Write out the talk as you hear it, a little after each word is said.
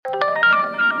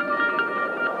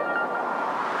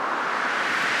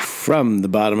From the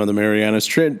bottom of the Marianas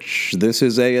Trench, this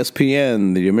is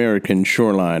ASPN, the American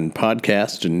Shoreline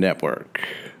Podcast Network.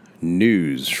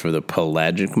 News for the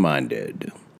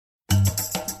pelagic-minded.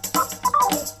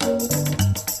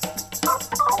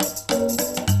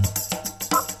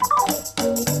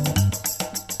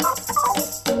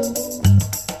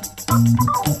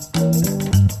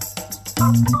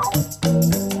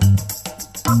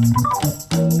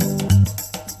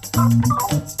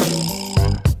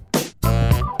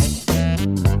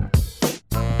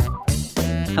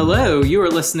 Hello, you are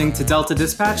listening to Delta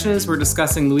Dispatches. We're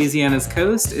discussing Louisiana's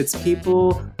coast, its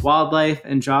people, wildlife,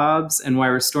 and jobs, and why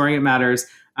restoring it matters.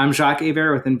 I'm Jacques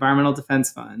Hebert with Environmental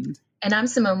Defense Fund. And I'm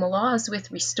Simone Maloz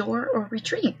with Restore or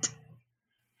Retreat.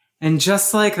 And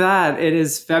just like that, it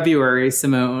is February,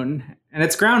 Simone, and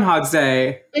it's Groundhog's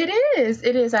Day. It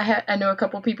is. I know a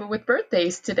couple people with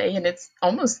birthdays today, and it's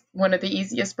almost one of the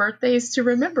easiest birthdays to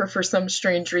remember for some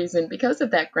strange reason because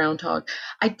of that groundhog.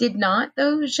 I did not,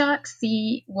 though, Jacques,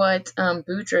 see what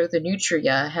Boudreaux the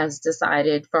Nutria has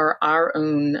decided for our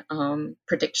own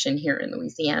prediction here in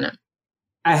Louisiana.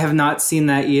 I have not seen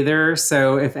that either,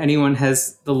 so if anyone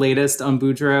has the latest on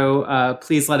Boudreaux,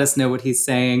 please let us know what he's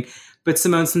saying. But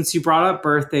Simone, since you brought up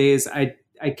birthdays, I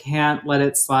can't let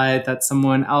it slide that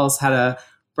someone else had a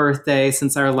birthday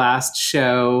since our last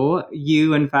show.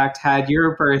 You, in fact, had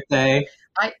your birthday.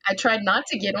 I tried not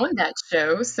to get on that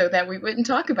show so that we wouldn't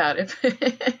talk about it.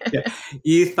 Yeah.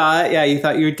 You thought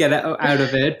you would get out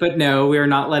of it, but no, we are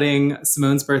not letting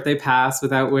Simone's birthday pass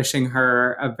without wishing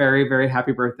her a very, very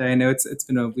happy birthday. I know it's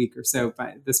been a week or so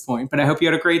by this point, but I hope you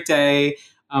had a great day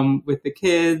with the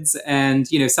kids, and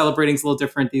celebrating is a little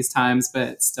different these times,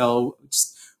 but still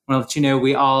just want to let you know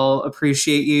we all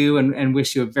appreciate you and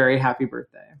wish you a very happy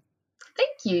birthday.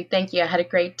 Thank you. I had a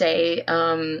great day.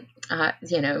 I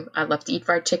love to eat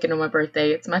fried chicken on my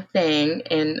birthday. It's my thing.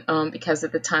 And because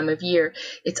of the time of year,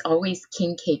 it's always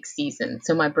king cake season.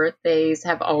 So my birthdays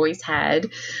have always had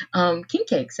king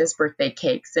cakes as birthday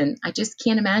cakes. And I just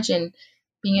can't imagine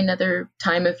being another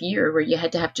time of year where you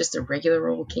had to have just a regular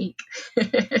old cake.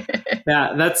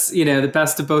 Yeah, that's, the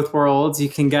best of both worlds. You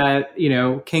can get,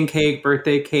 king cake,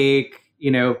 birthday cake,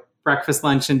 breakfast,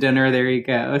 lunch, and dinner. There you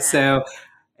go. Yeah. So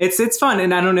it's fun.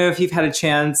 And I don't know if you've had a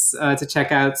chance to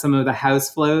check out some of the house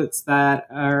floats that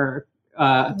are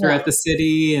throughout the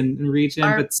city and region,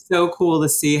 but it's so cool to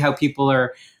see how people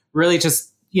are really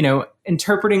just,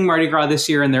 interpreting Mardi Gras this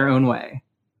year in their own way.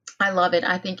 I love it.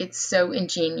 I think it's so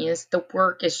ingenious. The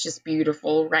work is just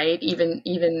beautiful, right? Even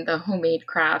the homemade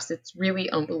crafts. It's really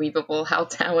unbelievable how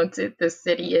talented this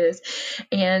city is.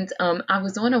 And I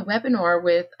was on a webinar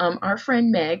with our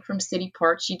friend Meg from City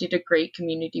Park. She did a great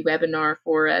community webinar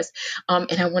for us.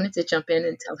 And I wanted to jump in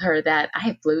and tell her that I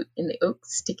have Float in the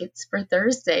Oaks tickets for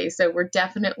Thursday. So we're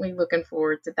definitely looking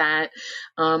forward to that.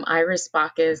 Iris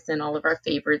Bacchus and all of our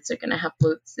favorites are going to have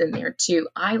floats in there too.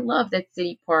 I love that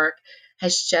City Park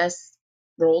has just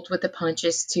rolled with the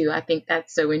punches too. I think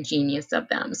that's so ingenious of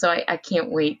them. So I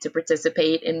can't wait to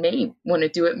participate and may want to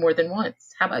do it more than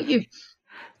once. How about you?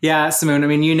 Yeah, Simone, I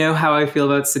mean, you know how I feel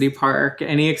about City Park.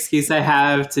 Any excuse I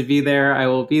have to be there, I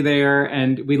will be there.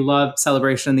 And we loved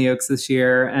Celebration in the Oaks this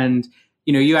year. And,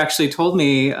 you actually told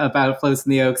me about Floats in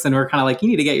the Oaks, and we're kind of like, you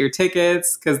need to get your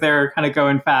tickets because they're kind of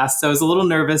going fast. So I was a little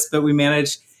nervous, but we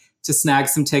managed to snag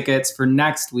some tickets for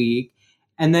next week.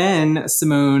 And then,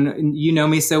 Simone, you know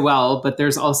me so well, but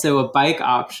there's also a bike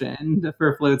option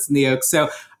for Floats in the Oaks. So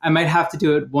I might have to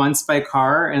do it once by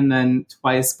car and then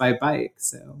twice by bike.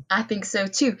 So I think so,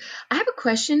 too. I have a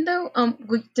question, though.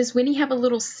 Does Winnie have a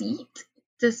little seat?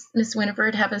 Does Miss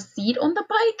Winifred have a seat on the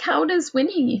bike? How does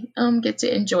Winnie get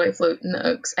to enjoy Float in the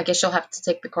Oaks? I guess she'll have to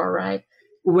take the car ride.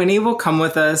 Winnie will come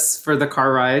with us for the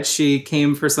car ride. She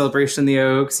came for Celebration in the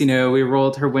Oaks. We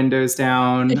rolled her windows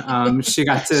down. She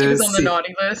got to. She was on the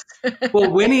naughty list. Well,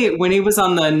 Winnie was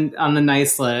on the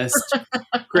nice list.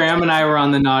 Graham and I were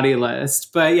on the naughty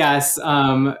list. But yes,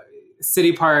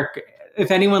 City Park. If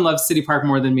anyone loves City Park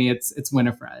more than me, it's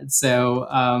Winifred. So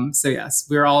yes,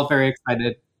 we're all very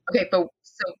excited. Okay, but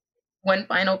so one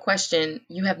final question: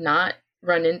 you have not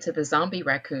run into the zombie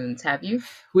raccoons, have you?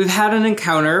 We've had an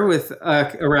encounter with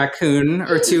a raccoon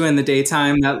or two in the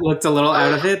daytime that looked a little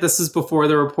out of it. This was before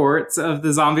the reports of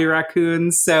the zombie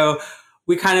raccoons. So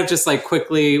we kind of just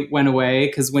quickly went away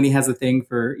because Winnie has a thing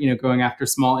for, going after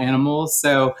small animals.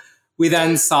 So we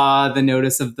then saw the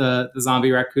notice of the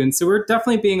zombie raccoon. So we're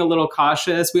definitely being a little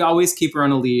cautious. We always keep her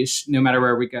on a leash no matter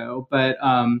where we go. But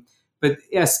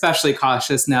especially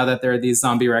cautious now that there are these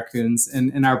zombie raccoons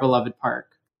in our beloved park.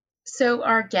 So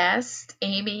our guests,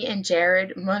 Amy and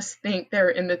Jared, must think they're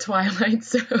in the Twilight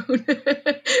Zone with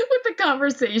the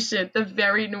conversation, the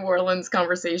very New Orleans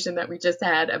conversation that we just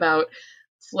had about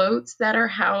floats that are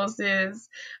houses,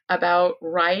 about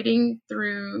riding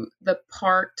through the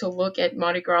park to look at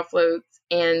Mardi Gras floats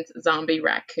and zombie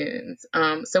raccoons.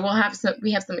 So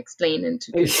we have some explaining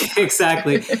to do.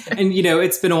 Exactly. And,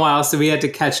 it's been a while, so we had to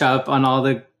catch up on all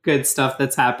the good stuff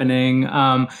that's happening.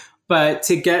 But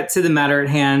to get to the matter at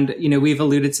hand, we've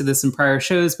alluded to this in prior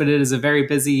shows, but it is a very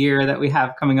busy year that we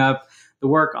have coming up. The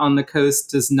work on the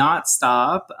coast does not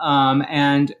stop.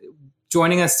 And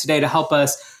joining us today to help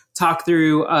us talk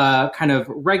through a kind of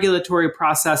regulatory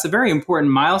process, a very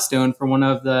important milestone for one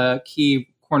of the key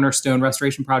cornerstone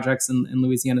restoration projects in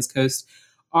Louisiana's coast,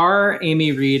 are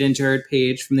Amy Reed and Jared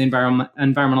Page from the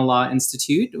Environmental Law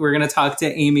Institute. We're going to talk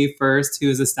to Amy first, who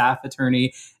is a staff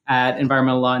attorney at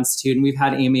Environmental Law Institute. And we've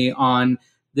had Amy on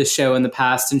the show in the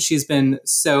past, and she's been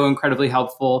so incredibly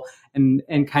helpful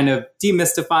and kind of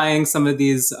demystifying some of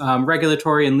these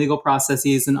regulatory and legal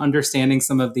processes and understanding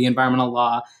some of the environmental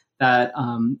law that,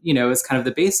 is kind of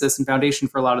the basis and foundation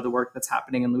for a lot of the work that's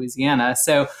happening in Louisiana.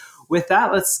 So with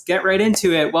that, let's get right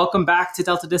into it. Welcome back to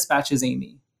Delta Dispatches,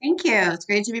 Amy. Thank you. It's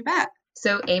great to be back.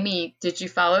 So, Amy, did you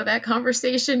follow that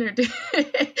conversation, or do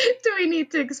we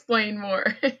need to explain more?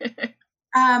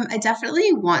 I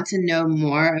definitely want to know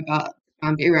more about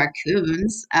zombie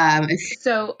raccoons.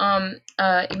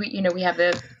 We have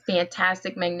a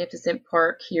fantastic, magnificent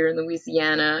park here in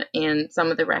Louisiana, and some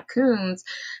of the raccoons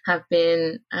have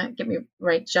been, get me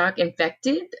right, Jacques,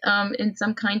 infected in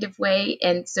some kind of way,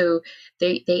 and so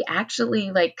they actually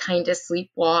like kind of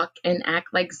sleepwalk and act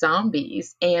like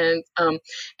zombies, and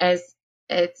as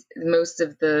it's most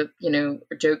of the,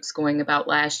 jokes going about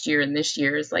last year and this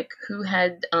year is like who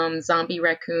had zombie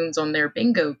raccoons on their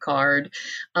bingo card,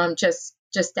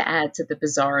 just to add to the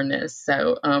bizarreness.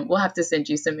 So we'll have to send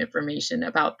you some information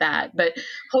about that. But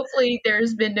hopefully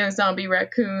there's been no zombie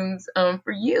raccoons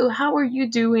for you. How are you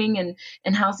doing,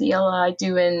 and how's the ELI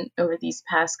doing over these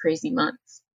past crazy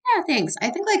months? Yeah, thanks.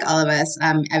 I think like all of us,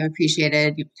 I've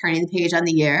appreciated turning the page on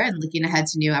the year and looking ahead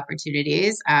to new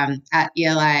opportunities. At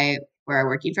ELI, we're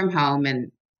working from home,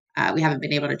 and we haven't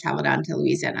been able to travel down to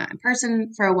Louisiana in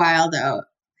person for a while, though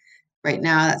right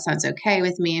now that sounds okay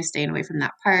with me, staying away from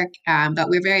that park. But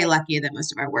we're very lucky that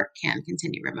most of our work can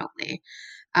continue remotely.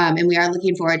 And we are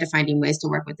looking forward to finding ways to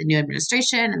work with the new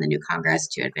administration and the new Congress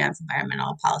to advance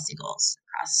environmental policy goals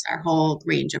across our whole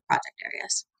range of project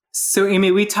areas. So,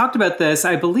 Amy, we talked about this,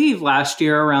 I believe, last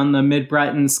year around the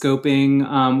Mid-Breton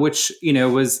scoping, which,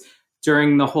 was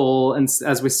during the whole, and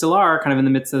as we still are, kind of in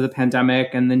the midst of the pandemic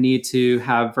and the need to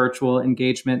have virtual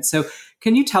engagement. So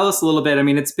can you tell us a little bit? I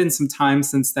mean, it's been some time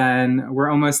since then. We're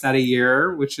almost at a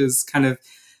year, which is kind of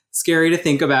scary to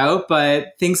think about,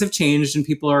 but things have changed and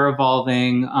people are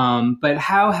evolving. But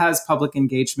how has public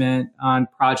engagement on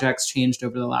projects changed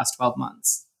over the last 12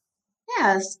 months?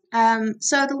 Yes.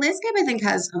 So the landscape, I think,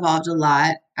 has evolved a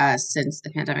lot since the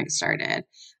pandemic started.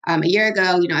 A year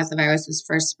ago, as the virus was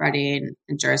first spreading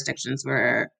and jurisdictions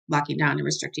were locking down and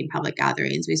restricting public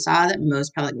gatherings, we saw that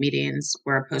most public meetings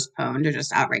were postponed or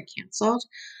just outright canceled.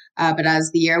 But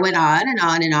as the year went on and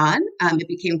on and on, it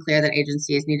became clear that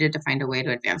agencies needed to find a way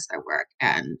to advance their work.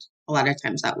 And a lot of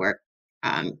times that work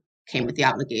came with the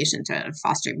obligation to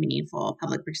foster meaningful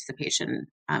public participation,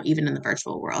 even in the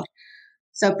virtual world.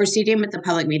 So proceeding with the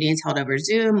public meetings held over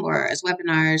Zoom or as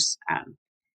webinars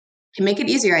can make it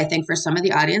easier, I think, for some of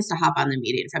the audience to hop on the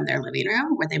meeting from their living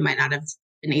room where they might not have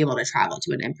been able to travel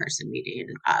to an in-person meeting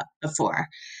before.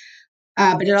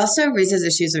 But it also raises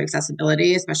issues of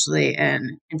accessibility, especially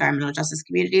in environmental justice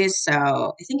communities. So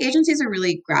I think agencies are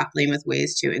really grappling with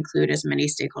ways to include as many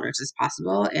stakeholders as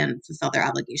possible and fulfill their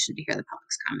obligation to hear the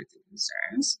public's comments and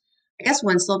concerns. I guess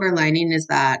one silver lining is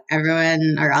that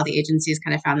everyone or all the agencies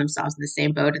kind of found themselves in the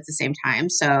same boat at the same time.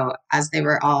 So as they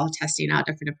were all testing out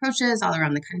different approaches all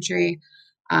around the country,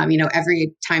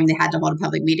 every time they had to hold a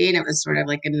public meeting, it was sort of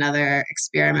like another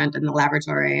experiment in the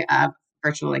laboratory of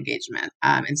virtual engagement.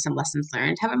 And some lessons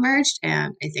learned have emerged.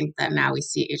 And I think that now we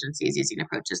see agencies using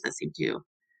approaches that seem to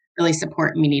really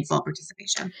support meaningful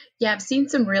participation. Yeah, I've seen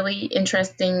some really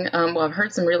interesting, I've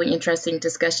heard some really interesting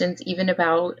discussions even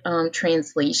about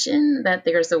translation, that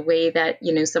there's a way that,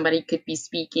 somebody could be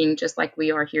speaking just like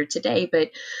we are here today.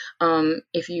 But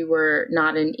if you were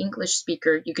not an English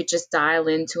speaker, you could just dial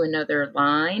into another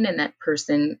line and that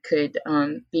person could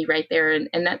be right there.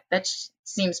 And that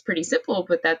seems pretty simple,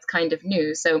 but that's kind of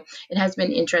new. So it has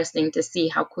been interesting to see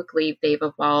how quickly they've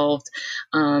evolved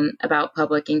about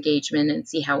public engagement and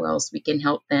see how else we can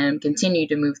help them continue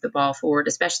to move the ball forward,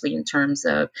 especially in terms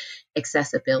of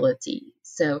accessibility.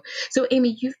 So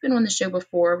Amy, you've been on the show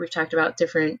before. We've talked about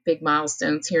different big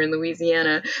milestones here in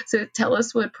Louisiana. So tell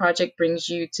us what project brings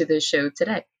you to the show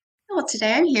today. Well,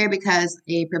 today I'm here because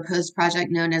a proposed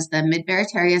project known as the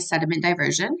Mid-Barataria Sediment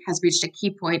Diversion has reached a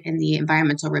key point in the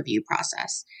environmental review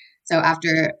process. So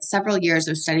after several years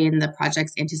of studying the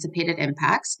project's anticipated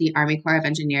impacts, the Army Corps of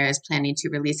Engineers is planning to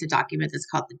release a document that's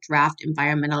called the Draft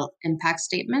Environmental Impact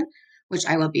Statement, which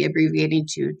I will be abbreviating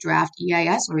to Draft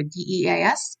EIS or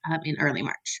DEIS in early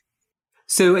March.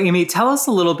 So, Amy, tell us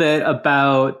a little bit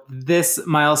about this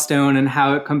milestone and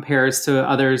how it compares to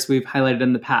others we've highlighted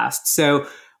in the past. So,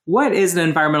 what is an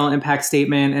environmental impact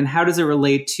statement and how does it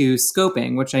relate to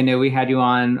scoping, which I know we had you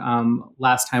on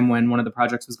last time when one of the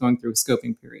projects was going through a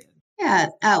scoping period? Yeah,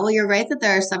 well, you're right that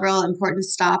there are several important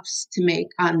stops to make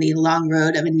on the long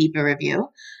road of a NEPA review.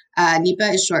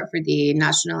 NEPA is short for the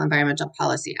National Environmental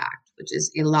Policy Act, which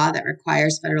is a law that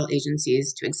requires federal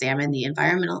agencies to examine the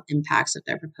environmental impacts of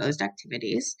their proposed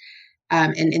activities.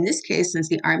 And in this case, since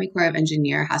the Army Corps of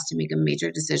Engineers has to make a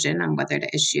major decision on whether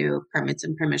to issue permits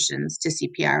and permissions to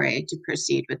CPRA to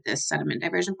proceed with this sediment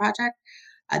diversion project,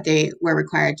 they were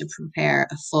required to prepare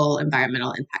a full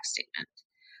environmental impact statement.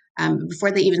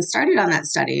 Before they even started on that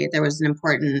study, there was an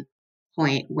important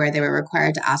point where they were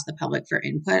required to ask the public for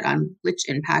input on which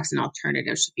impacts and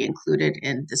alternatives should be included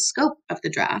in the scope of the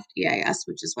draft EIS,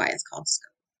 which is why it's called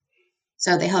scope.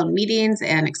 So they held meetings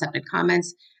and accepted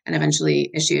comments and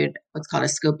eventually issued what's called a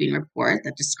scoping report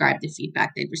that described the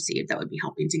feedback they'd received that would be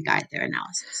helping to guide their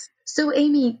analysis. So,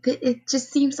 Amy, it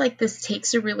just seems like this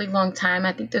takes a really long time.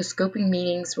 I think those scoping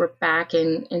meetings were back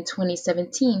in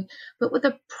 2017. But with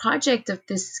a project of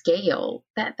this scale,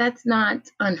 that's not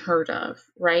unheard of,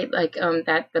 right? Like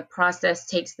that the process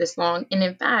takes this long. And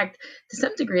in fact, to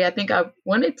some degree, I think I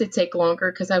want it to take longer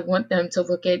because I want them to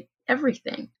look at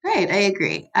everything. Right, I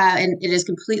agree. And it is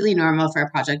completely normal for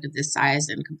a project of this size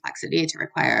and complexity to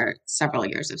require several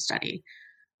years of study.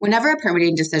 Whenever a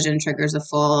permitting decision triggers a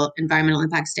full environmental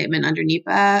impact statement under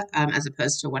NEPA, as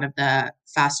opposed to one of the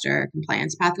faster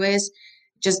compliance pathways,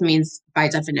 it just means by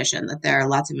definition that there are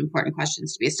lots of important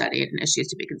questions to be studied and issues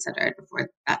to be considered before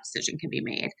that decision can be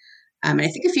made. And I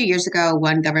think a few years ago,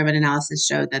 one government analysis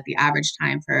showed that the average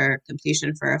time for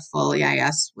completion for a full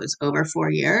EIS was over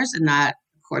 4 years, and that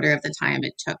a quarter of the time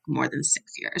it took more than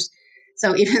 6 years.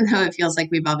 So even though it feels like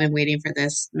we've all been waiting for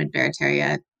this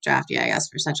Mid-Barataria draft EIS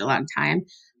for such a long time,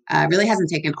 really hasn't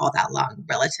taken all that long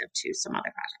relative to some other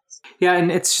projects. Yeah,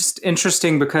 and it's just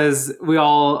interesting because we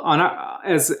all,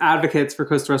 as advocates for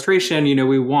coastal restoration,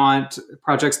 we want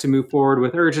projects to move forward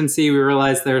with urgency. We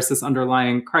realize there's this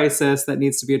underlying crisis that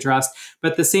needs to be addressed.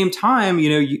 But at the same time,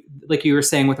 like you were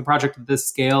saying, with a project of this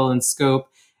scale and scope,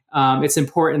 it's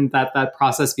important that that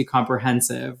process be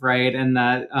comprehensive, right? And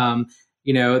that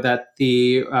that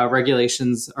the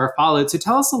regulations are followed. So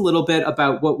tell us a little bit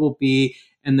about what will be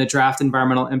in the draft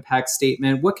environmental impact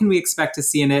statement. What can we expect to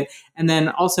see in it? And then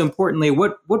also importantly,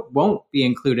 what won't be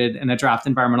included in a draft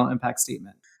environmental impact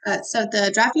statement? So the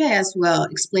draft EIS will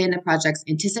explain the project's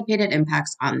anticipated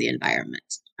impacts on the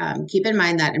environment. Keep in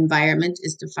mind that environment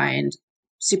is defined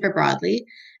super broadly,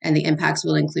 and the impacts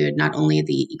will include not only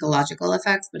the ecological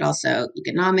effects, but also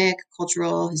economic,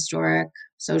 cultural, historic,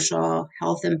 social,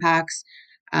 health impacts.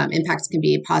 Impacts can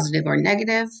be positive or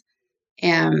negative,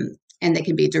 and they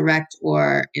can be direct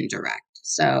or indirect.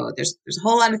 So there's a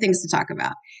whole lot of things to talk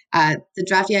about. The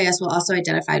draft EIS will also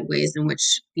identify ways in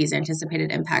which these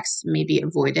anticipated impacts may be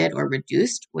avoided or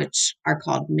reduced, which are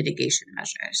called mitigation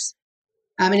measures.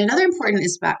 And another important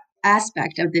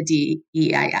aspect of the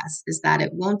DEIS is that it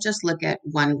won't just look at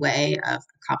one way of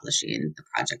accomplishing the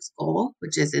project's goal,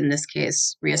 which is in this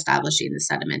case, reestablishing the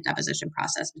sediment deposition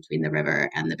process between the river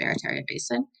and the Barataria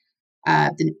Basin.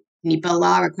 The NEPA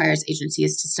law requires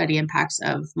agencies to study impacts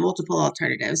of multiple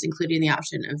alternatives, including the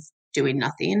option of doing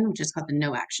nothing, which is called the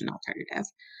no action alternative.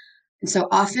 And so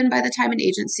often by the time an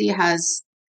agency has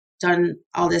done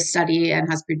all this study and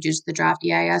has produced the draft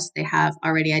EIS, they have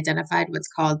already identified what's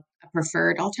called a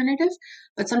preferred alternative,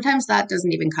 but sometimes that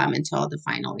doesn't even come until the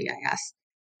final EIS.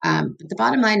 But the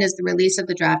bottom line is the release of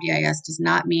the draft EIS does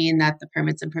not mean that the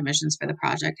permits and permissions for the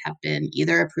project have been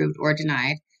either approved or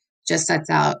denied. It just sets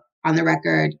out on the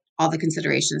record all the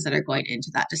considerations that are going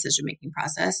into that decision-making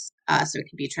process, so it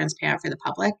can be transparent for the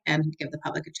public and give the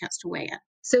public a chance to weigh in.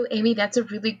 So, Amy, that's a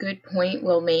really good point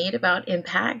well made about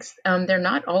impacts. They're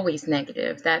not always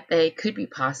negative, that they could be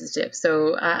positive.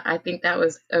 So I think that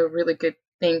was a really good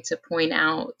thing to point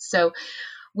out. So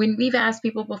when we've asked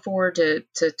people before to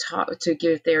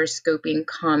give their scoping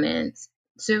comments,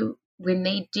 so when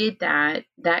they did that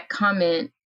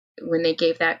comment, when they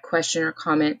gave that question or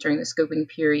comment during the scoping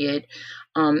period,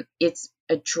 it's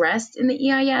addressed in the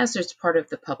EIS, or it's part of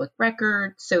the public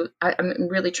record. So I'm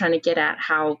really trying to get at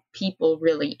how people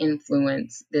really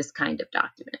influence this kind of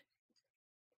document.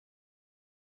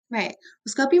 Right.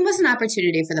 Well, scoping was an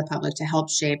opportunity for the public to help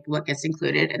shape what gets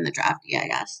included in the draft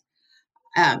EIS.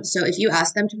 So if you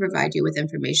ask them to provide you with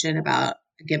information about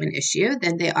a given issue,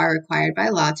 then they are required by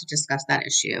law to discuss that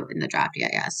issue in the draft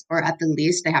EIS, or at the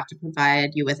least they have to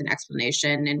provide you with an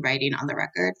explanation in writing on the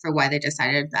record for why they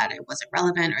decided that it wasn't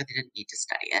relevant or they didn't need to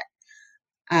study it.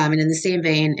 And in the same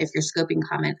vein, if your scoping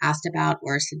comment asked about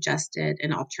or suggested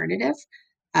an alternative,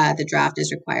 the draft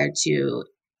is required to,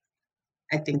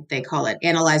 I think they call it,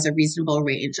 analyze a reasonable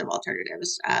range of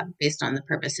alternatives based on the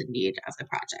purpose and need of the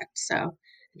project. So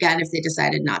again, if they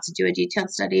decided not to do a detailed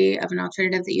study of an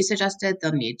alternative that you suggested,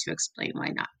 they'll need to explain why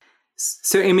not.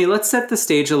 So Amy, let's set the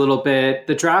stage a little bit.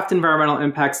 The draft environmental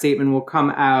impact statement will come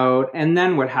out, and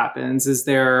then what happens? Is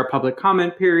there a public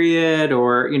comment period,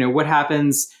 or what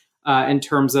happens in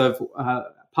terms of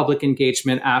public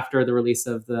engagement after the release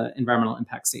of the environmental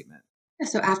impact statement?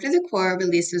 So after the Corps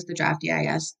releases the draft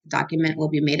EIS, the document will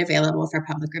be made available for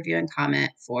public review and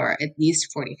comment for at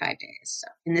least 45 days. So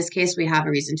in this case, we have a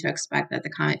reason to expect that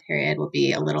the comment period will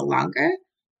be a little longer,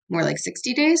 more like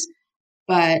 60 days,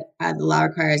 but the law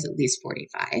requires at least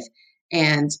 45.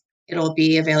 And it'll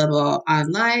be available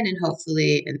online and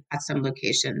hopefully at some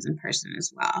locations in person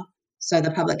as well. So the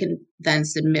public can then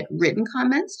submit written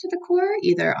comments to the Corps,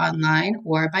 either online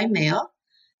or by mail.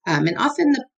 And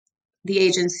often the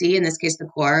agency, in this case the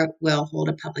Corps, will hold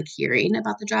a public hearing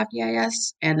about the draft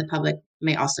EIS, and the public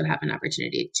may also have an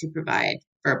opportunity to provide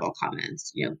verbal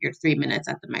comments, your 3 minutes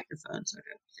at the microphone sort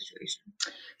of situation.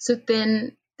 So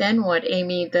then what,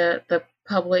 Amy? The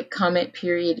public comment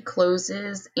period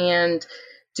closes, and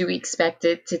do we expect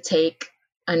it to take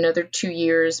another 2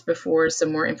 years before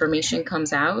some more information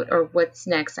comes out, or what's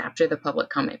next after the public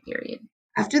comment period?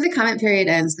 After the comment period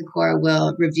ends, the Corps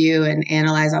will review and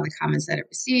analyze all the comments that it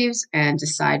receives and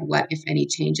decide what, if any,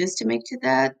 changes to make to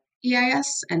the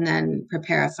EIS, and then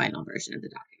prepare a final version of the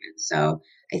document. So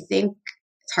I think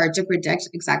it's hard to predict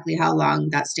exactly how long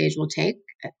that stage will take.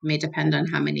 It may depend on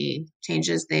how many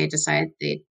changes they decide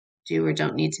they do or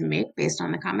don't need to make based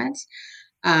on the comments.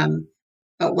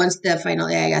 But once the final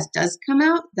EIS does come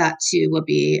out, that too will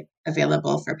be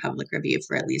available for public review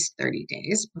for at least 30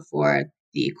 days before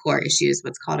the Corps issues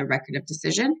what's called a record of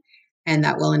decision, and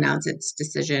that will announce its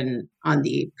decision on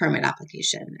the permit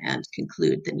application and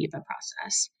conclude the NEPA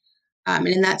process. And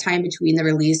in that time between the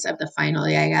release of the final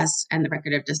EIS and the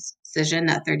record of decision,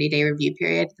 that 30-day review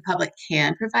period, the public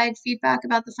can provide feedback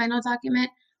about the final document,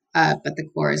 but the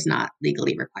Corps is not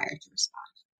legally required to respond.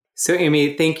 So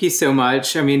Amy, thank you so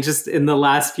much. I mean, just in the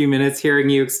last few minutes, hearing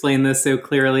you explain this so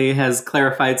clearly has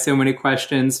clarified so many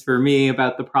questions for me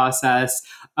about the process.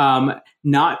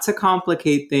 Not to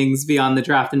complicate things beyond the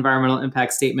draft environmental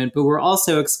impact statement, but we're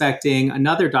also expecting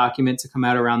another document to come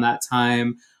out around that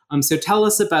time. So tell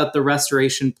us about the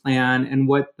restoration plan and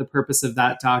what the purpose of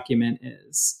that document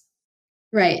is.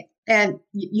 Right. And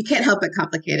you can't help it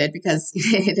complicated because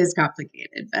it is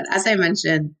complicated. But as I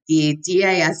mentioned, the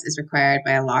DEIS is required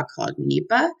by a law called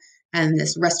NEPA. And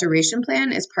this restoration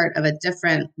plan is part of a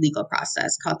different legal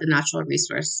process called the Natural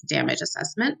Resource Damage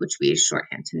Assessment, which we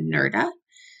shorthand to NRDA.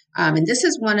 And this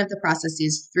is one of the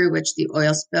processes through which the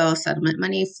oil spill settlement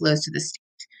money flows to the state.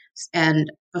 And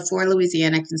before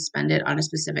Louisiana can spend it on a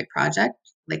specific project,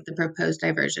 like the proposed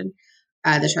diversion,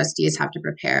 the trustees have to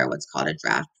prepare what's called a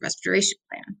draft restoration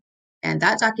plan. And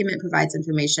that document provides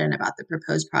information about the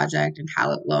proposed project and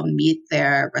how it will meet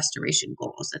their restoration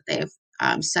goals that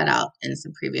they've set out in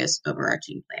some previous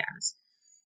overarching plans.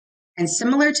 And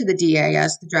similar to the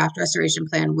DEIS, the draft restoration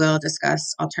plan will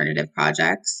discuss alternative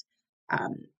projects.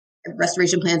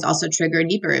 Restoration plans also trigger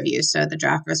NEPA reviews. So the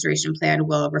draft restoration plan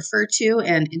will refer to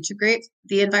and integrate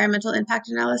the environmental impact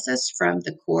analysis from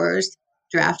the Corps'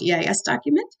 draft EIS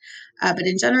document. But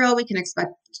in general, we can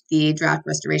expect the draft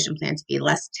restoration plan to be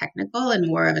less technical and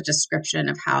more of a description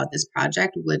of how this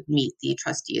project would meet the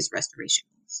trustees' restoration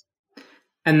goals.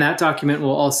 And that document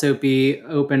will also be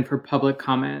open for public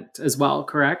comment as well,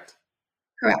 correct?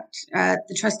 Correct.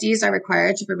 The trustees are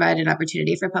required to provide an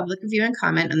opportunity for public review and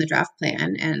comment on the draft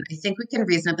plan, and I think we can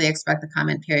reasonably expect the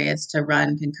comment periods to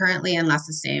run concurrently and last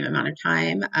the same amount of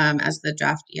time as the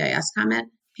draft EIS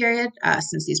comment period,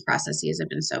 since these processes have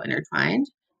been so intertwined.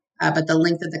 But the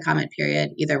length of the comment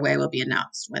period, either way, will be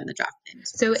announced when the draft plan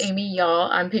is So, Amy,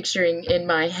 y'all, I'm picturing in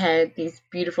my head these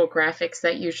beautiful graphics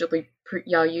that usually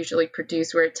y'all usually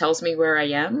produce where it tells me where I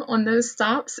am on those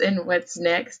stops and what's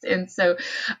next. And so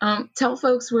tell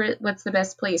folks what's the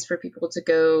best place for people to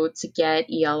go to get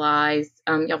ELIs.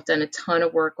 Y'all have done a ton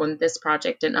of work on this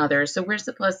project and others. So where's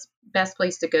the best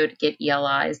place to go to get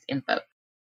ELIs info?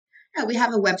 Yeah, we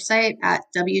have a website at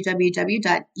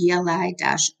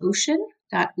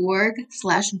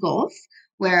www.eli-ocean.org/Gulf,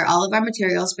 where all of our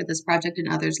materials for this project and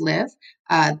others live.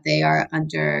 They are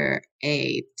under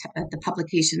the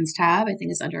publications tab. I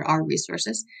think it's under our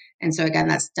resources. And so again,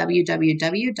 that's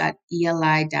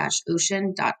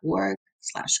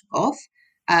www.eli-ocean.org/Gulf.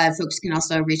 Folks can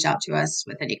also reach out to us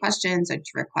with any questions or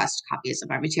to request copies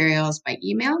of our materials by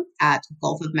email at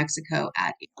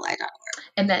gulfofmexico@eli.org.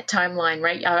 And that timeline,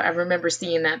 right? I remember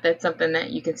seeing that. That's something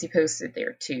that you can see posted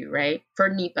there too, right? For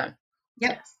NEPA.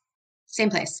 Yep. Yes. Same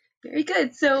place. Very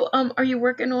good. So are you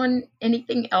working on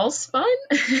anything else fun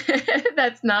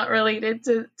that's not related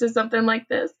to something like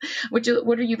this? What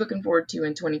are you looking forward to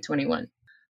in 2021?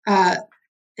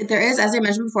 There is, as I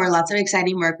mentioned before, lots of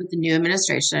exciting work with the new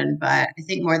administration, but I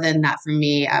think more than that for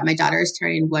me, my daughter is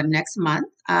turning 1 next month,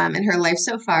 and her life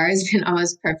so far has been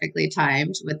almost perfectly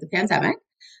timed with the pandemic.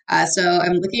 So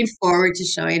I'm looking forward to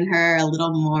showing her a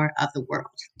little more of the world.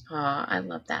 Oh, I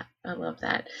love that. I love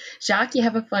that. Jacques, you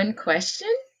have a fun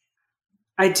question?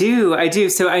 I do.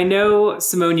 So I know,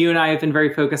 Simone, you and I have been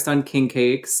very focused on king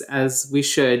cakes, as we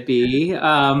should be.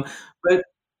 But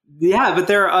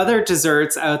there are other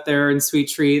desserts out there and sweet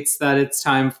treats that it's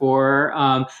time for.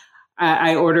 I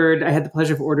had the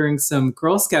pleasure of ordering some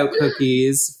Girl Scout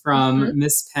cookies from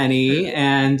Miss Penny,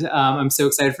 and I'm so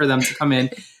excited for them to come in.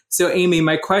 So, Amy,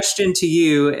 my question to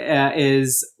you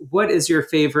is, what is your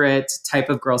favorite type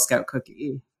of Girl Scout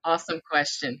cookie? Awesome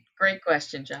question. Great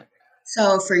question, Jacques.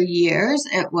 So for years,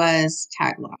 it was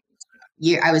tagalongs.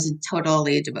 I was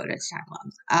totally devoted to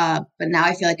tagalongs. But now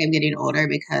I feel like I'm getting older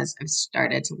because I've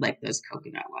started to like those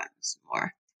coconut ones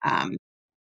more.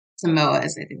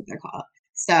 Samoas, I think they're called.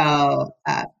 So,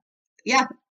 yeah.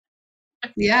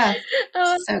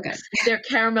 So good. They're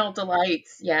caramel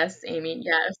delights. Yes, Amy.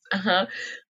 Yes.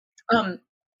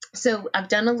 So I've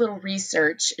done a little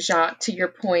research, Jacques, to your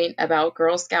point about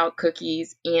Girl Scout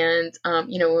cookies. And,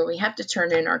 when we have to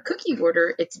turn in our cookie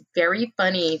order, it's very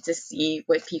funny to see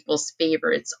what people's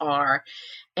favorites are.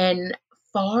 And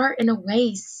far and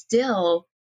away, still,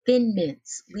 Thin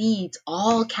Mints leads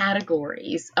all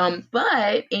categories.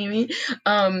 But, Amy,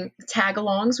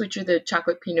 tagalongs, which are the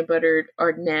chocolate peanut butter,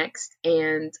 are next.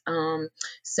 And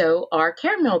so are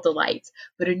caramel delights.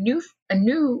 But a new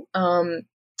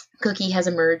cookie has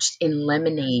emerged in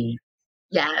lemonade.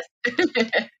 Yes.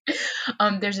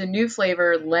 There's a new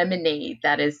flavor, lemonade,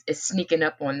 that is sneaking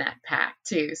up on that pack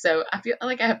too. So I feel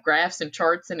like I have graphs and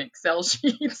charts and Excel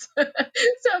sheets. So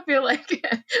I feel like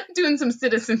I'm doing some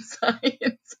citizen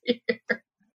science here.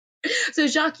 So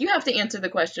Jacques, you have to answer the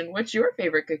question. What's your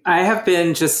favorite cookie? I have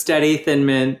been just steady Thin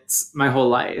Mints my whole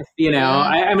life.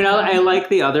 I like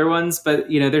the other ones, but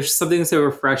there's something so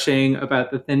refreshing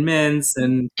about the Thin Mints.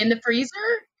 And in the freezer?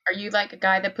 Are you like a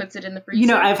guy that puts it in the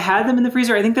freezer? I've had them in the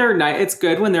freezer. I think they're nice. It's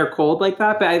good when they're cold like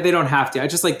that, but they don't have to. I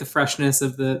just like the freshness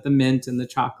of the mint and the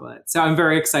chocolate. So I'm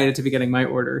very excited to be getting my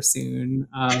order soon.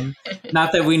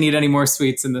 Not that we need any more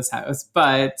sweets in this house,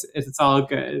 but it's all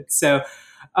good. So,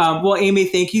 well, Amy,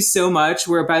 thank you so much.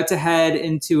 We're about to head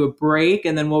into a break,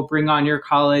 and then we'll bring on your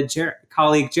colleague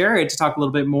Jared to talk a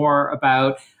little bit more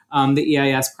about the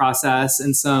EIS process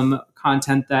and some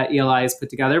content that ELI has put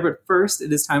together. But first,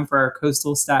 it is time for our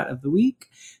coastal stat of the week.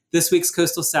 This week's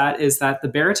coastal stat is that the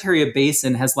Barataria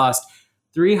Basin has lost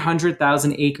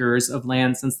 300,000 acres of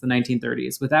land since the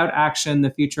 1930s. Without action,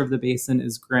 the future of the basin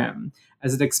is grim,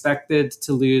 as it's expected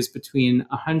to lose between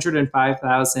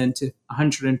 105,000 to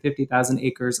 150,000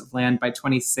 acres of land by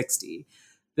 2060.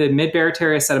 The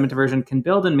Mid-Barataria Sediment Diversion can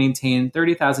build and maintain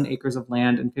 30,000 acres of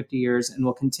land in 50 years and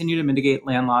will continue to mitigate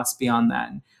land loss beyond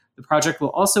then. The project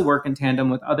will also work in tandem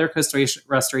with other coastal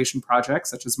restoration projects,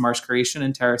 such as marsh creation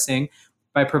and terracing,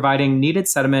 by providing needed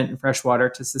sediment and fresh water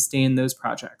to sustain those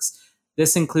projects.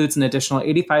 This includes an additional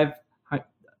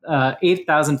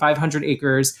 8,500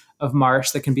 acres of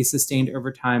marsh that can be sustained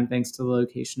over time thanks to the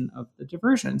location of the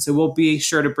diversion. So we'll be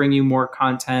sure to bring you more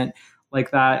content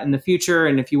like that in the future.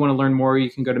 And if you want to learn more, you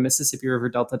can go to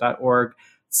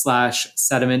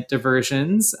MississippiRiverDelta.org/sediment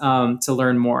diversions to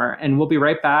learn more. And we'll be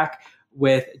right back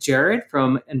with Jared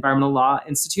from Environmental Law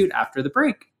Institute after the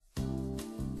break.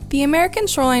 The American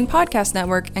Shoreline Podcast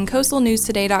Network and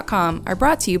CoastalNewsToday.com are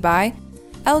brought to you by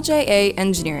LJA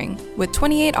Engineering. With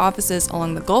 28 offices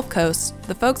along the Gulf Coast,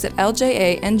 the folks at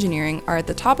LJA Engineering are at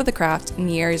the top of the craft in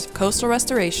the areas of coastal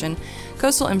restoration,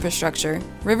 coastal infrastructure,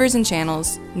 rivers and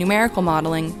channels, numerical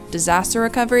modeling, disaster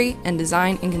recovery, and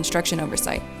design and construction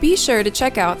oversight. Be sure to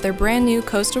check out their brand new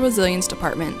Coastal Resilience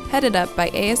Department, headed up by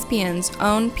ASPN's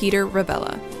own Peter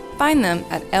Ravella. Find them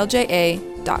at lja.com.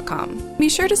 Be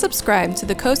sure to subscribe to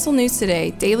the Coastal News Today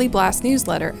Daily Blast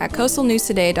newsletter at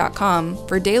coastalnewstoday.com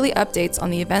for daily updates on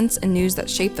the events and news that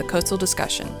shape the coastal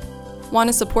discussion. Want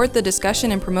to support the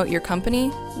discussion and promote your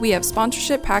company? We have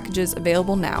sponsorship packages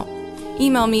available now.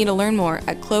 Email me to learn more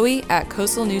at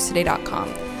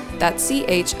chloe@coastalnewstoday.com. That's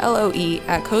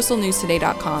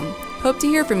CHLOE@coastalnewstoday.com. Hope to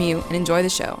hear from you and enjoy the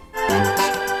show.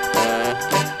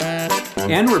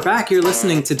 And we're back. You're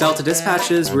listening to Delta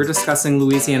Dispatches. We're discussing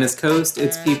Louisiana's coast,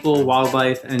 its people,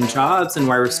 wildlife, and jobs, and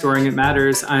why restoring it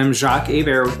matters. I'm Jacques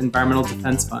Hebert with Environmental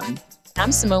Defense Fund.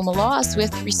 I'm Simone Maloz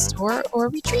with Restore or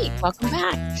Retreat. Welcome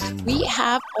back. We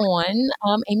have on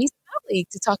Amy's colleague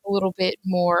to talk a little bit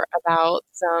more about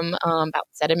some about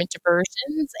sediment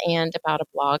diversions and about a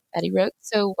blog that he wrote.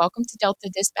 So welcome to Delta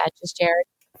Dispatches, Jared.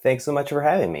 Thanks so much for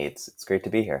having me. It's great to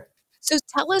be here. So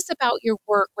tell us about your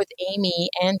work with Amy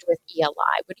and with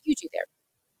ELI. What do you do there?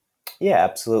 Yeah,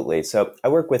 absolutely. So I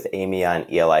work with Amy on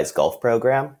ELI's Gulf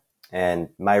program, and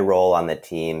my role on the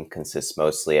team consists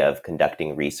mostly of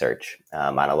conducting research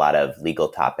on a lot of legal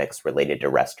topics related to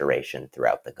restoration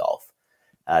throughout the Gulf.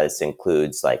 This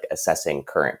includes like assessing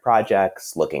current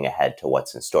projects, looking ahead to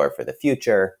what's in store for the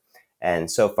future. And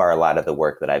so far, a lot of the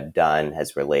work that I've done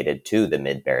has related to the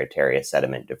Mid-Barataria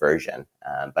sediment diversion,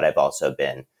 but I've also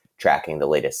been tracking the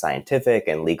latest scientific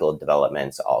and legal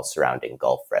developments all surrounding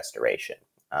Gulf restoration.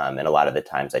 And a lot of the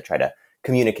times I try to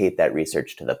communicate that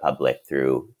research to the public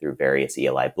through various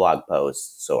ELI blog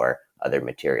posts or other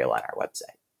material on our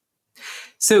website.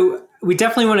 So we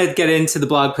definitely want to get into the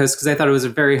blog post because I thought it was a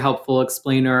very helpful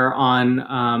explainer on,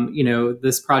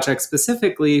 this project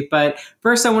specifically. But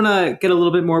first, I want to get a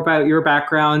little bit more about your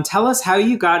background. Tell us how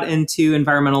you got into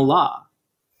environmental law.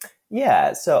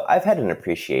 Yeah, so I've had an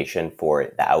appreciation for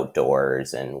the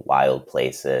outdoors and wild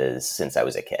places since I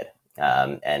was a kid.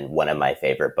 And one of my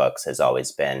favorite books has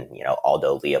always been,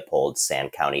 Aldo Leopold's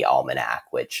Sand County Almanac,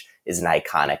 which is an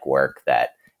iconic work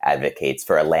that advocates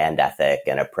for a land ethic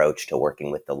and approach to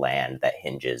working with the land that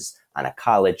hinges on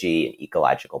ecology and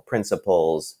ecological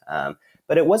principles.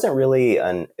 But it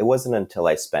wasn't until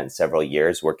I spent several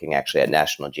years working actually at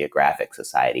National Geographic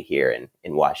Society here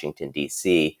in Washington,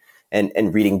 D.C.,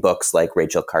 and reading books like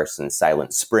Rachel Carson's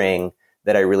Silent Spring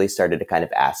that I really started to kind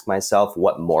of ask myself,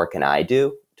 what more can I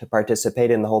do to participate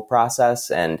in the whole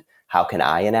process? And how can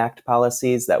I enact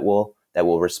policies that will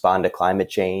respond to climate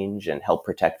change and help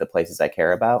protect the places I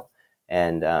care about?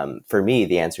 And for me,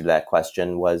 the answer to that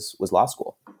question was law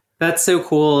school. That's so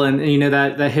cool. And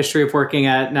that history of working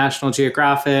at National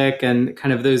Geographic and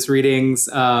kind of those readings,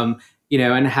 and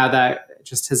how that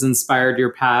just has inspired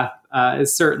your path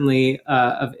is certainly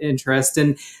of interest.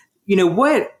 And,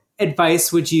 what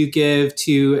advice would you give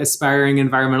to aspiring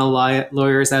environmental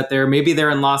lawyers out there? Maybe they're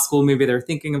in law school, maybe they're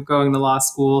thinking of going to law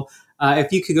school.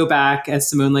 If you could go back, as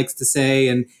Simone likes to say,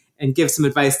 and give some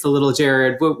advice to little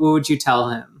Jared, what would you tell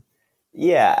him?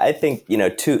 Yeah, I think,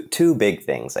 two big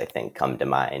things I think come to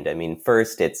mind. I mean,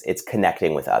 first, it's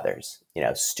connecting with others,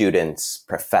 students,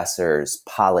 professors,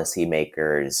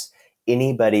 policymakers,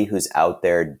 anybody who's out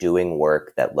there doing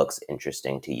work that looks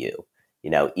interesting to you.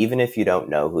 Even if you don't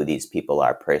know who these people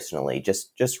are personally,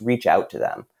 just reach out to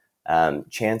them.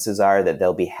 Chances are that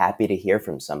they'll be happy to hear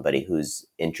from somebody who's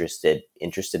interested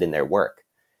in their work.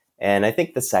 And I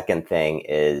think the second thing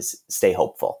is stay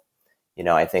hopeful.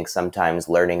 I think sometimes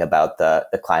learning about the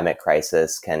climate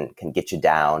crisis can get you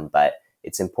down, but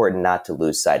it's important not to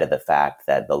lose sight of the fact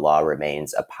that the law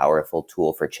remains a powerful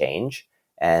tool for change.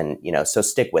 And, so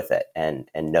stick with it and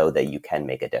know that you can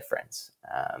make a difference.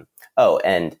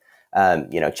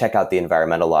 Check out the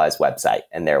Environmental Law's website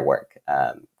and their work.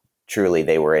 Truly,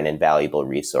 they were an invaluable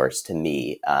resource to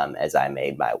me as I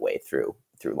made my way through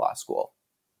law school.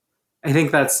 I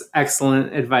think that's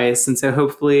excellent advice. And so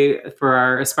hopefully for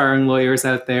our aspiring lawyers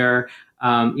out there,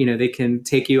 they can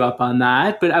take you up on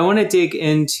that. But I want to dig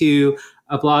into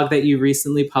a blog that you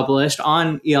recently published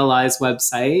on ELI's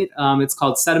website. It's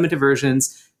called Sediment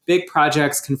Diversions, Big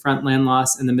Projects Confront Land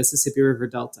Loss in the Mississippi River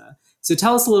Delta. So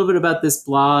tell us a little bit about this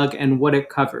blog and what it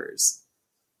covers.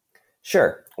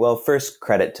 Sure. Well, first,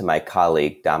 credit to my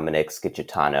colleague, Dominic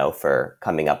Scicitano, for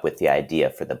coming up with the idea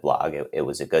for the blog. It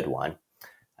was a good one.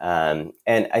 And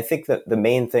I think that the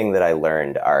main thing that I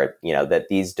learned are, that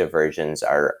these diversions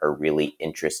are really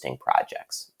interesting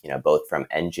projects, both from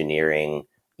engineering,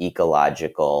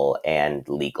 ecological and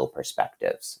legal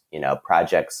perspectives.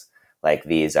 Projects like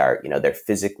these are, they're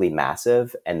physically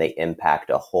massive and they impact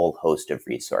a whole host of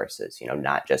resources,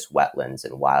 not just wetlands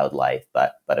and wildlife,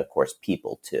 but of course,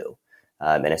 people too.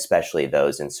 And especially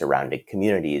those in surrounding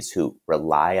communities who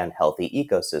rely on healthy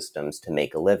ecosystems to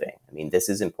make a living. I mean, this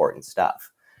is important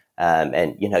stuff.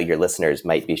 And your listeners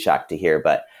might be shocked to hear,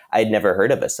 but I'd never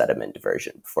heard of a sediment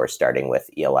diversion before starting with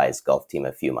ELI's Gulf team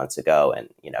a few months ago. And,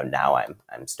 now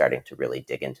I'm starting to really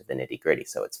dig into the nitty gritty.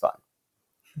 So it's fun.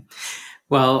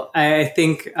 Well, I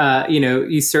think,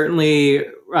 you certainly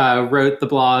wrote the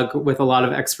blog with a lot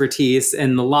of expertise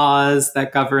in the laws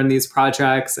that govern these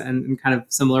projects and kind of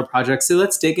similar projects. So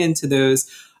let's dig into those.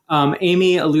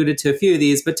 Amy alluded to a few of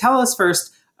these, but tell us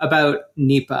first about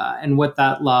NEPA and what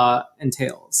that law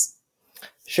entails.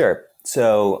 Sure.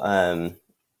 So,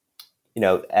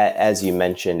 as you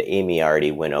mentioned, Amy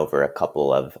already went over a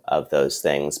couple of those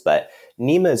things, but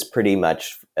NEMA is pretty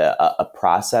much a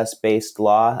process-based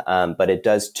law, but it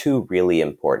does two really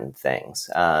important things.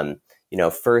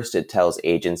 First, it tells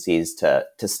agencies to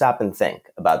stop and think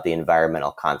about the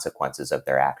environmental consequences of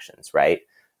their actions, right?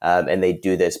 And they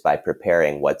do this by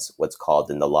preparing what's called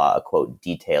in the law a, quote,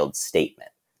 detailed statement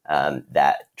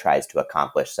that tries to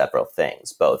accomplish several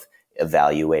things, both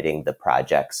evaluating the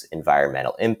project's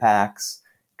environmental impacts,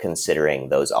 considering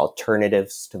those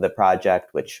alternatives to the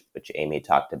project, which Amy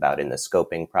talked about in the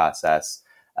scoping process,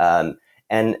 and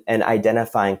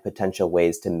identifying potential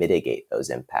ways to mitigate those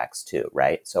impacts too,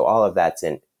 right? So all of that's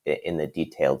in the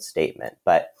detailed statement.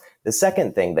 But the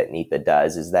second thing that NEPA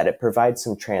does is that it provides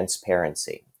some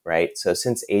transparency, right? So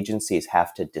since agencies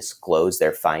have to disclose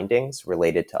their findings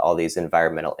related to all these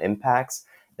environmental impacts,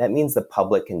 that means the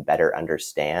public can better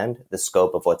understand the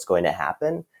scope of what's going to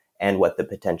happen and what the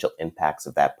potential impacts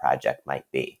of that project might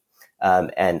be.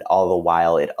 And all the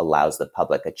while, it allows the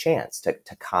public a chance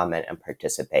to comment and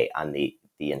participate on the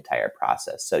entire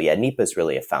process. So yeah, NEPA is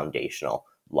really a foundational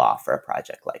law for a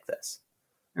project like this.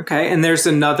 Okay, and there's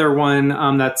another one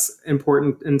that's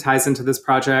important and ties into this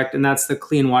project, and that's the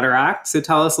Clean Water Act. So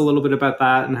tell us a little bit about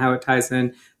that and how it ties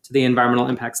in to the environmental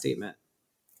impact statement.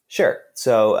 Sure.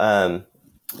 So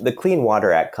the Clean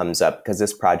Water Act comes up because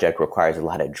this project requires a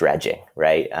lot of dredging,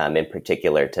 right? In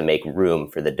particular, to make room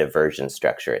for the diversion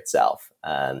structure itself.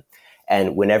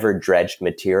 And whenever dredged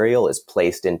material is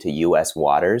placed into U.S.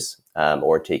 waters,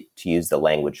 or to use the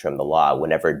language from the law,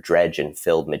 whenever dredge and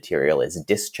filled material is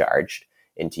discharged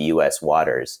into U.S.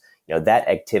 waters, that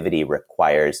activity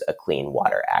requires a Clean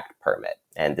Water Act permit.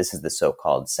 And this is the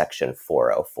so-called Section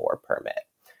 404 permit.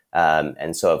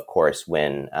 And so, of course,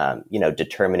 when,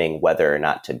 determining whether or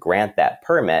not to grant that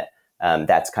permit,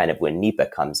 that's kind of when NEPA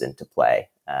comes into play,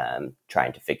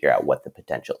 trying to figure out what the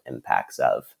potential impacts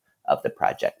of the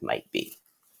project might be.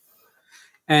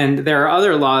 And there are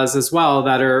other laws as well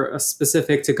that are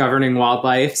specific to governing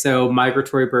wildlife. So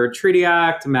Migratory Bird Treaty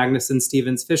Act,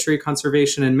 Magnuson-Stevens Fishery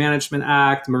Conservation and Management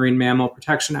Act, Marine Mammal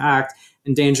Protection Act,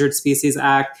 Endangered Species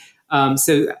Act.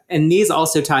 And these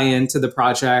also tie into the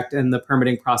project and the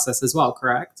permitting process as well,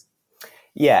 correct?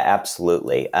 Yeah,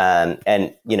 absolutely.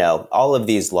 And all of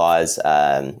these laws,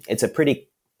 it's a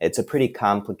pretty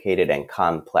complicated and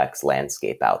complex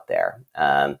landscape out there.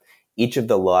 Each of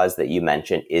the laws that you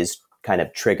mentioned is kind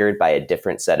of triggered by a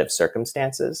different set of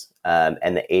circumstances.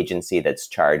 And the agency that's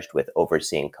charged with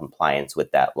overseeing compliance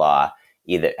with that law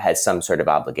either has some sort of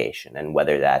obligation, and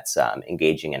whether that's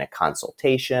engaging in a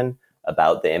consultation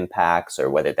about the impacts or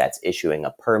whether that's issuing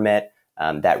a permit,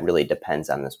 that really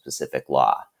depends on the specific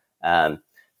law.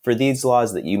 For these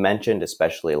laws that you mentioned,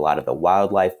 especially a lot of the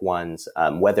wildlife ones,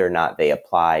 whether or not they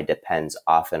apply depends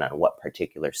often on what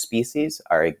particular species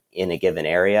are in a given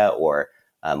area or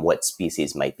what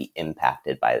species might be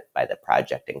impacted by the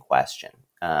project in question.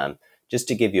 Just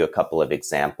to give you a couple of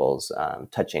examples,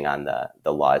 touching on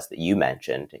the laws that you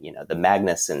mentioned, the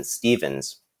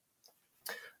Magnuson-Stevens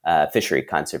Fishery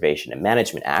Conservation and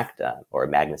Management Act, or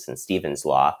Magnuson-Stevens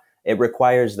Law, it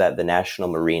requires that the National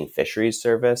Marine Fisheries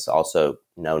Service, also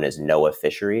known as NOAA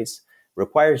Fisheries,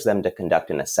 requires them to conduct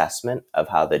an assessment of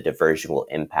how the diversion will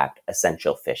impact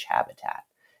essential fish habitat.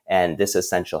 And this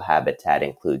essential habitat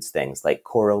includes things like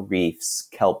coral reefs,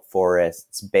 kelp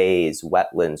forests, bays,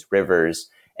 wetlands, rivers,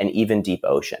 and even deep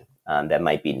ocean that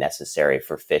might be necessary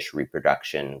for fish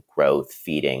reproduction, growth,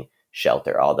 feeding,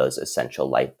 shelter, all those essential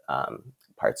life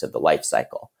parts of the life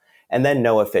cycle. And then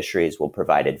NOAA Fisheries will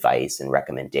provide advice and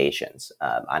recommendations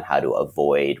on how to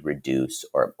avoid, reduce,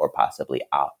 or possibly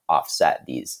offset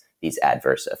these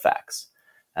adverse effects.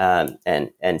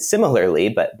 And similarly,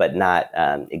 but not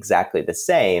exactly the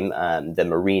same, the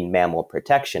Marine Mammal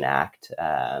Protection Act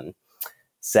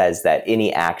says that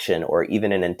any action or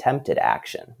even an attempted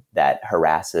action that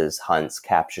harasses, hunts,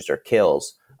 captures, or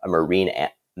kills a marine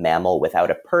mammal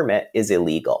without a permit is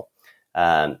illegal.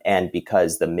 And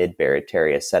because the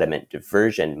mid-Barataria sediment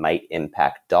diversion might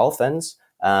impact dolphins,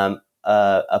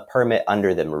 a permit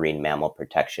under the Marine Mammal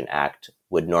Protection Act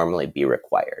would normally be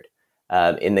required.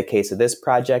 In the case of this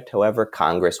project, however,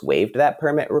 Congress waived that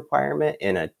permit requirement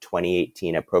in a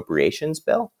 2018 appropriations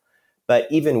bill. But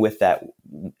even with that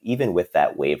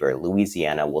waiver,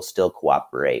 Louisiana will still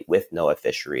cooperate with NOAA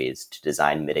Fisheries to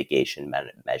design mitigation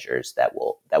measures that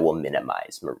will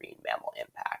minimize marine mammal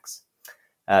impacts.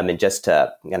 And just I'm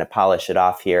going to polish it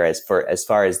off here, as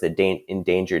far as the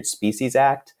Endangered Species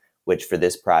Act, which for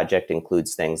this project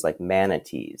includes things like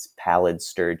manatees, pallid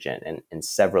sturgeon, and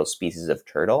several species of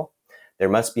turtle, there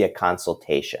must be a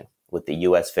consultation with the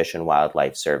U.S. Fish and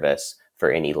Wildlife Service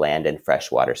for any land and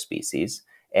freshwater species,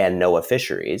 and NOAA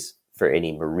Fisheries for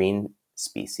any marine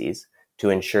species, to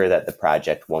ensure that the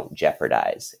project won't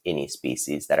jeopardize any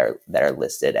species that are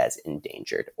listed as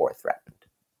endangered or threatened.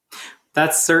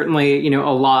 That's certainly, a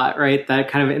lot, right? That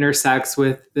kind of intersects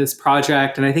with this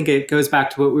project. And I think it goes back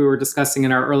to what we were discussing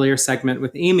in our earlier segment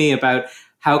with Amy about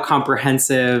how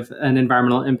comprehensive an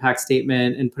environmental impact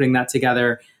statement and putting that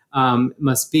together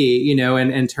must be,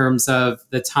 in terms of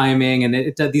the timing.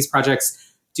 And these projects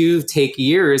do take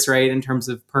years, right, in terms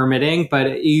of permitting,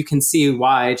 but you can see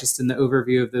why, just in the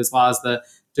overview of those laws, the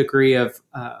degree of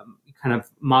kind of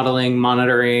modeling,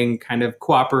 monitoring, kind of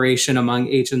cooperation among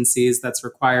agencies that's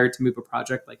required to move a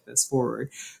project like this forward.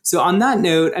 So on that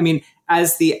note,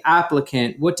 as the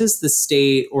applicant, what does the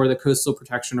state or the Coastal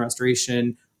Protection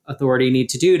Restoration Authority need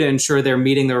to do to ensure they're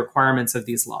meeting the requirements of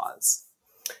these laws?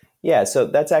 Yeah, so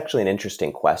that's actually an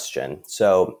interesting question.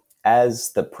 So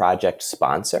as the project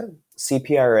sponsor,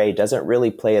 CPRA doesn't really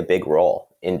play a big role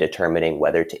in determining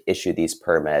whether to issue these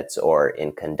permits or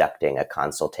in conducting a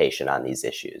consultation on these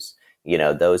issues.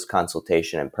 Those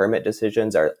consultation and permit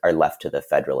decisions are left to the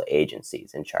federal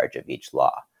agencies in charge of each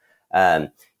law.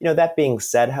 That being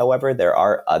said, however, there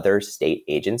are other state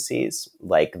agencies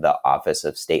like the Office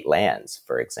of State Lands,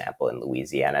 for example, in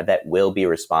Louisiana, that will be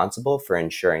responsible for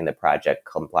ensuring the project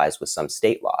complies with some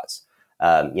state laws.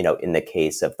 In the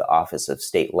case of the Office of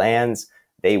State Lands,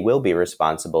 they will be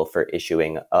responsible for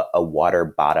issuing a water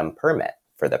bottom permit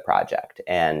for the project.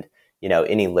 And,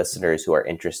 any listeners who are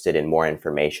interested in more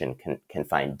information can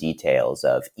find details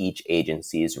of each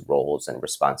agency's roles and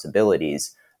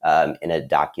responsibilities in a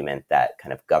document that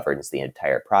kind of governs the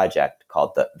entire project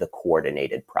called the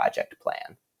Coordinated Project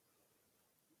Plan.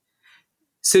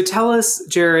 So tell us,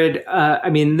 Jared,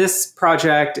 this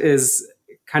project is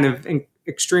kind of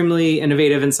extremely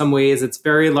innovative in some ways. It's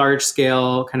very large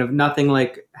scale, kind of nothing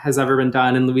like has ever been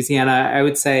done in Louisiana, I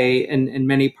would say, in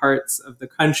many parts of the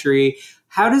country.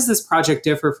 How does this project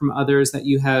differ from others that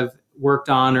you have worked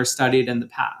on or studied in the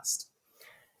past?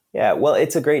 Yeah, well,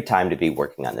 it's a great time to be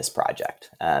working on this project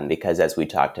because, as we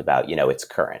talked about, it's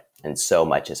current and so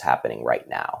much is happening right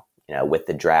now. With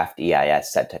the draft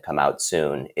EIS set to come out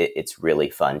soon, it's really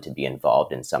fun to be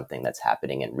involved in something that's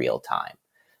happening in real time.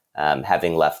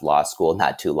 Having left law school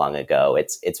not too long ago,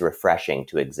 it's refreshing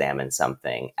to examine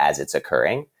something as it's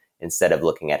occurring instead of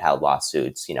looking at how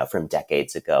lawsuits, from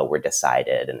decades ago were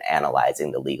decided and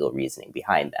analyzing the legal reasoning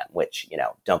behind them, which,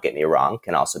 don't get me wrong,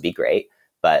 can also be great.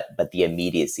 But the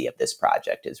immediacy of this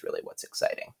project is really what's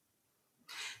exciting.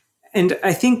 And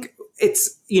I think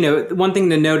it's, one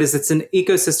thing to note is it's an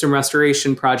ecosystem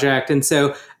restoration project. And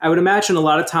so I would imagine a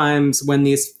lot of times when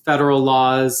these federal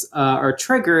laws are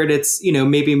triggered, it's,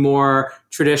 maybe more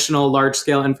traditional large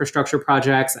scale infrastructure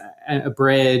projects, a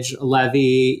bridge, a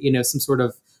levee, some sort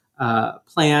of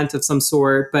plant of some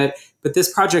sort. But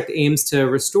this project aims to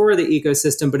restore the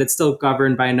ecosystem, but it's still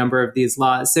governed by a number of these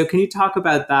laws. So can you talk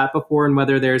about that before and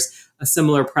whether there's a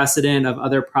similar precedent of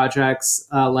other projects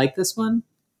like this one?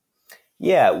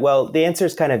 Yeah, well, the answer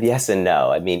is kind of yes and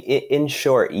no. In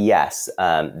short, yes.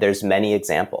 There's many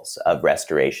examples of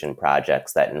restoration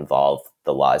projects that involve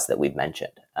the laws that we've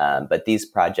mentioned. But these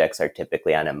projects are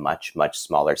typically on a much, much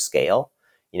smaller scale.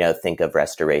 Think of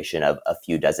restoration of a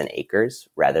few dozen acres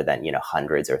rather than,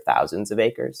 hundreds or thousands of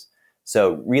acres.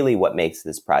 So really what makes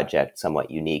this project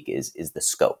somewhat unique is the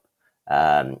scope.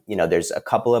 There's a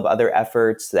couple of other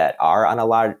efforts that are on a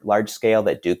large scale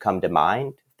that do come to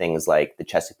mind. Things like the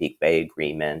Chesapeake Bay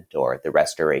Agreement or the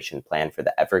Restoration Plan for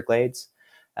the Everglades.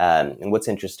 And what's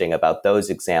interesting about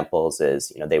those examples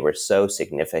is, they were so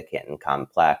significant and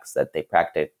complex that they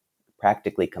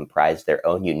practically comprised their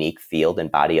own unique field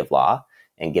and body of law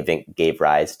and gave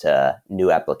rise to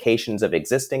new applications of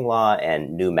existing law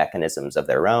and new mechanisms of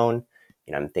their own.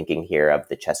 I'm thinking here of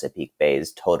the Chesapeake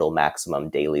Bay's total maximum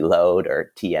daily load,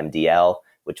 or TMDL,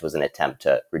 which was an attempt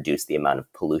to reduce the amount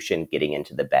of pollution getting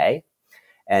into the bay.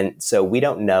 And so we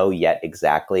don't know yet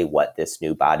exactly what this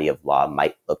new body of law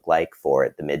might look like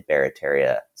for the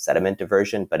Mid-Barataria sediment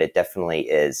diversion, but it definitely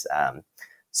is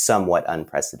somewhat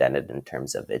unprecedented in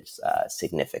terms of its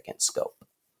significant scope.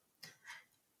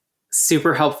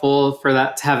 Super helpful for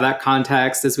that, to have that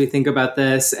context as we think about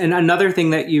this. And another thing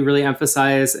that you really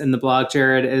emphasize in the blog,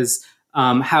 Jared, is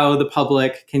how the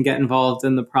public can get involved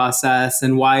in the process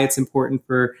and why it's important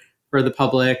for the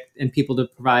public and people to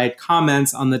provide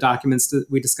comments on the documents that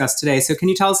we discussed today. So can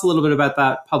you tell us a little bit about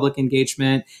that public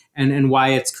engagement and why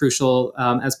it's crucial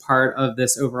as part of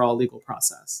this overall legal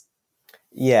process?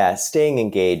 Yeah, staying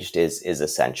engaged is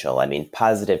essential. I mean,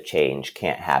 positive change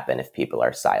can't happen if people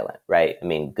are silent, right? I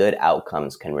mean, good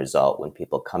outcomes can result when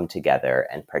people come together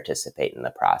and participate in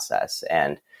the process.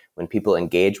 And when people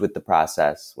engage with the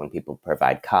process, when people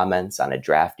provide comments on a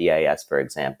draft EIS, for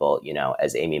example,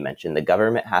 as Amy mentioned, the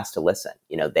government has to listen.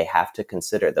 They have to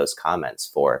consider those comments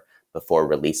before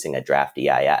releasing a draft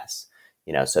EIS.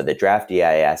 So the draft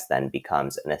EIS then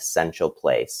becomes an essential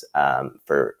place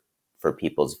for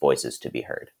people's voices to be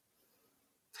heard.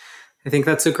 I think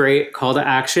that's a great call to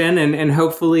action. And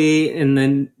hopefully in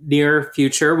the near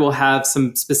future, we'll have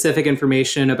some specific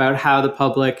information about how the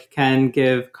public can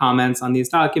give comments on these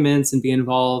documents and be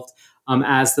involved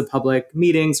as the public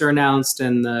meetings are announced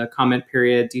and the comment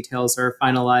period details are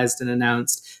finalized and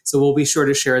announced. So we'll be sure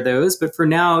to share those. But for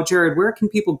now, Jared, where can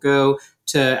people go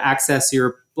to access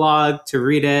your blog, to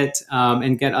read it,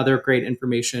 and get other great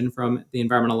information from the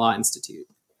Environmental Law Institute?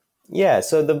 Yeah,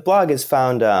 so the blog is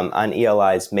found on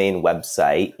ELI's main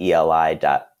website,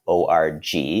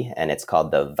 eli.org, and it's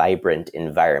called the Vibrant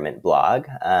Environment blog.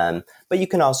 But you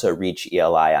can also reach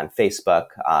ELI on Facebook,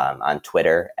 on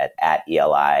Twitter at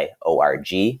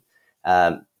ELIORG.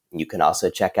 You can also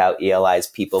check out ELI's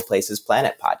People, Places,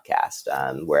 Planet podcast,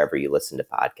 wherever you listen to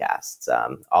podcasts.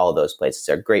 All of those places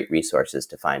are great resources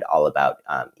to find all about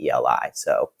ELI.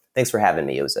 So thanks for having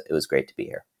me. It was great to be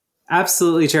here.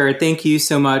 Absolutely, Jared. Thank you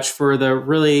so much for the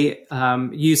really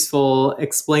useful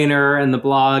explainer and the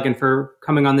blog and for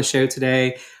coming on the show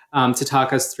today to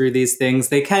talk us through these things.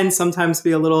 They can sometimes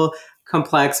be a little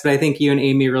complex, but I think you and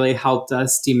Amy really helped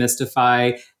us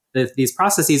demystify these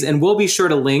processes. And we'll be sure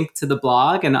to link to the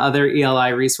blog and other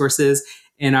ELI resources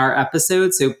in our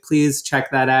episode. So please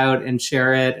check that out and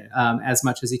share it as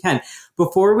much as you can.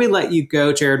 Before we let you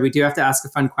go, Jared, we do have to ask a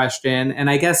fun question. And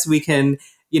I guess we can...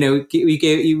 we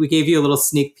gave you a little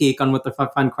sneak peek on what the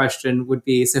fun question would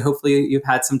be. So hopefully you've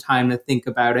had some time to think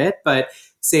about it. But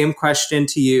same question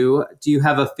to you. Do you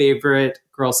have a favorite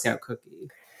Girl Scout cookie?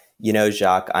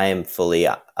 Jacques, I am fully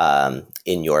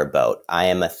in your boat. I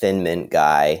am a Thin Mint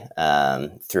guy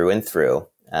through and through.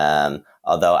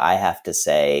 Although I have to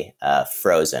say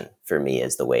frozen for me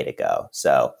is the way to go.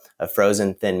 So a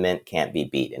frozen Thin Mint can't be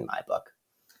beat in my book.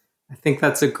 I think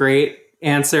that's a great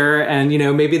answer. And,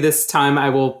 maybe this time I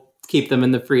will keep them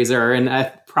in the freezer and I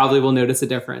probably will notice a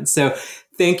difference. So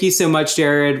thank you so much,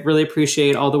 Jared. Really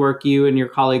appreciate all the work you and your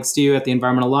colleagues do at the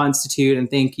Environmental Law Institute. And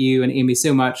thank you and Amy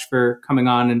so much for coming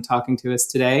on and talking to us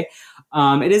today.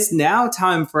 It is now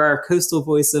time for our Coastal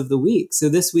Voice of the Week. So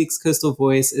this week's Coastal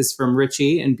Voice is from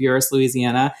Richie in Buras,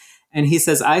 Louisiana. And he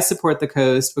says, I support the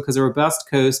coast because a robust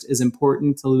coast is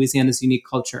important to Louisiana's unique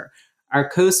culture. Our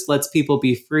coast lets people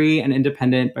be free and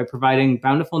independent by providing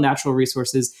bountiful natural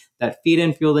resources that feed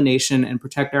and fuel the nation and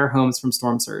protect our homes from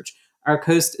storm surge. Our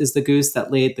coast is the goose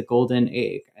that laid the golden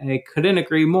egg. I couldn't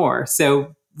agree more.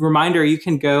 So reminder, you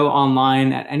can go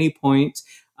online at any point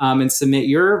and submit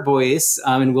your voice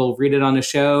and we'll read it on the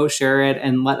show, share it,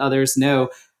 and let others know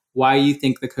why you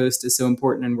think the coast is so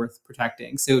important and worth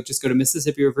protecting. So just go to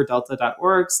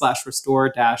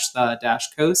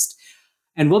MississippiRiverDelta.org/restore-the-coast.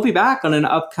 And we'll be back on an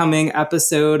upcoming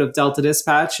episode of Delta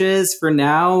Dispatches. For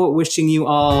now, wishing you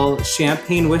all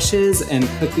champagne wishes and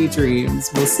cookie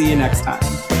dreams. We'll see you next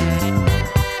time.